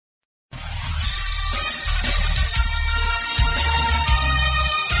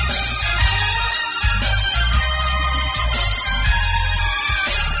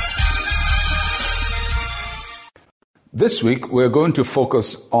This week, we're going to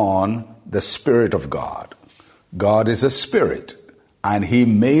focus on the Spirit of God. God is a spirit, and He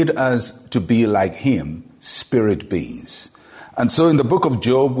made us to be like Him, spirit beings. And so in the book of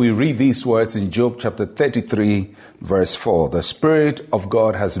Job, we read these words in Job chapter 33, verse 4. The Spirit of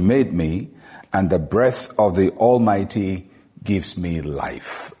God has made me, and the breath of the Almighty gives me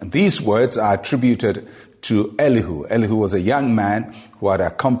life. And these words are attributed to Elihu. Elihu was a young man who had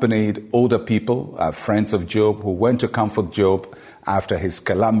accompanied older people, friends of Job, who went to comfort Job after his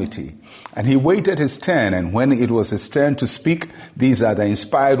calamity. And he waited his turn, and when it was his turn to speak, these are the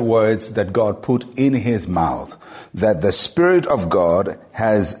inspired words that God put in his mouth, that the Spirit of God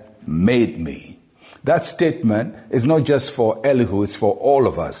has made me. That statement is not just for Elihu, it's for all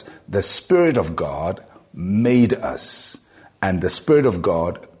of us. The Spirit of God made us, and the Spirit of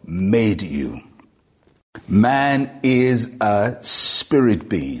God made you. Man is a spirit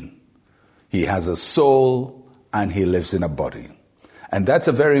being. He has a soul and he lives in a body. And that's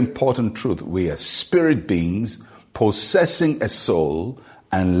a very important truth. We are spirit beings possessing a soul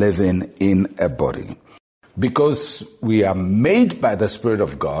and living in a body. Because we are made by the Spirit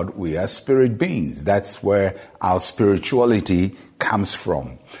of God, we are spirit beings. That's where our spirituality comes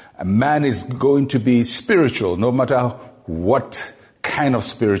from. A man is going to be spiritual no matter what kind of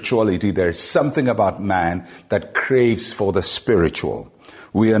spirituality. There is something about man that craves for the spiritual.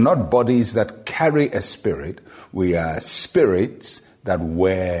 We are not bodies that carry a spirit. We are spirits that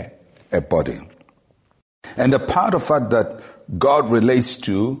wear a body. And the part of it that God relates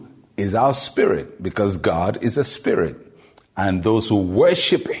to is our spirit, because God is a spirit. And those who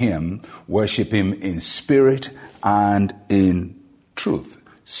worship Him in spirit and in truth.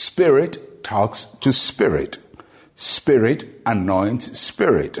 Spirit talks to spirit. Spirit anoints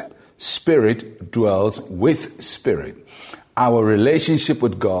spirit. Spirit dwells with spirit. Our relationship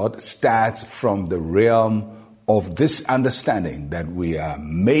with God starts from the realm of this understanding that we are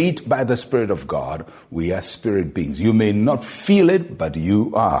made by the Spirit of God. We are spirit beings. You may not feel it, but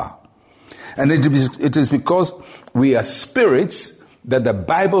you are. And it is because we are spirits that the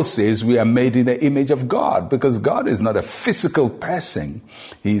Bible says we are made in the image of God, because God is not a physical person.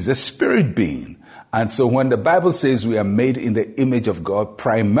 He's a spirit being. And so when the Bible says we are made in the image of God,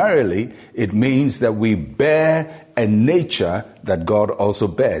 primarily it means that we bear a nature that God also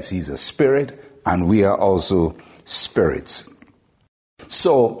bears. He's a spirit and we are also spirits.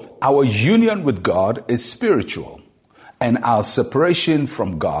 So our union with God is spiritual, and our separation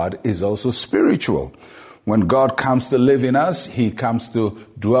from God is also spiritual. When God comes to live in us, He comes to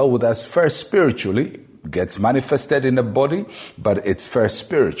dwell with us first spiritually, gets manifested in the body, but it's first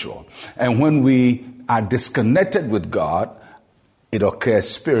spiritual. And when we are disconnected with God, it occurs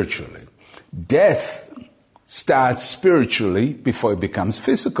spiritually. Death starts spiritually before it becomes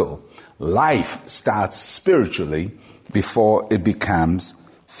physical. Life starts spiritually before it becomes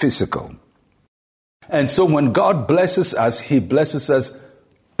physical. And so when God blesses us, He blesses us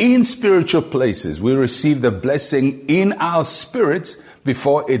in spiritual places. We receive the blessing in our spirits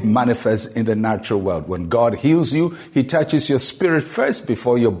before it manifests in the natural world. When God heals you, He touches your spirit first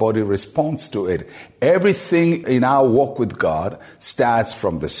before your body responds to it. Everything in our walk with God starts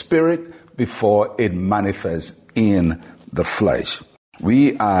from the spirit before it manifests in the flesh.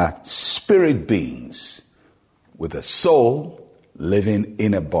 We are spirit beings with a soul living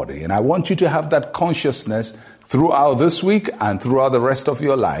in a body. And I want you to have that consciousness throughout this week and throughout the rest of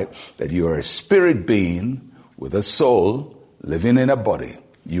your life, that you are a spirit being with a soul living in a body.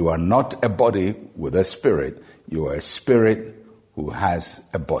 You are not a body with a spirit. You are a spirit who has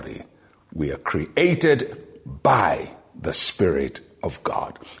a body. We are created by the Spirit of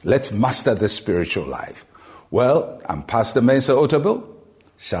God. Let's master the spiritual life. Well, I'm Pastor Mensa Otabil.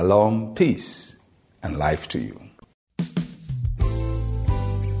 Shalom, peace, and life to you.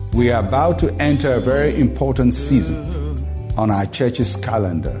 We are about to enter a very important season on our church's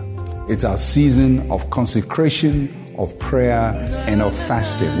calendar. It's our season of consecration, of prayer, and of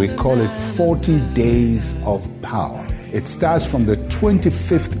fasting. We call it 40 Days of Power. It starts from the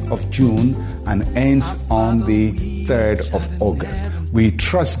 25th of June and ends on the 3rd of August. We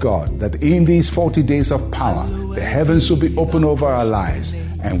trust God that in these 40 days of power, the heavens will be open over our lives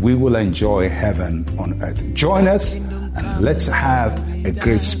and we will enjoy heaven on earth. Join us and let's have a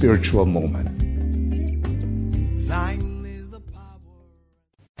great spiritual moment.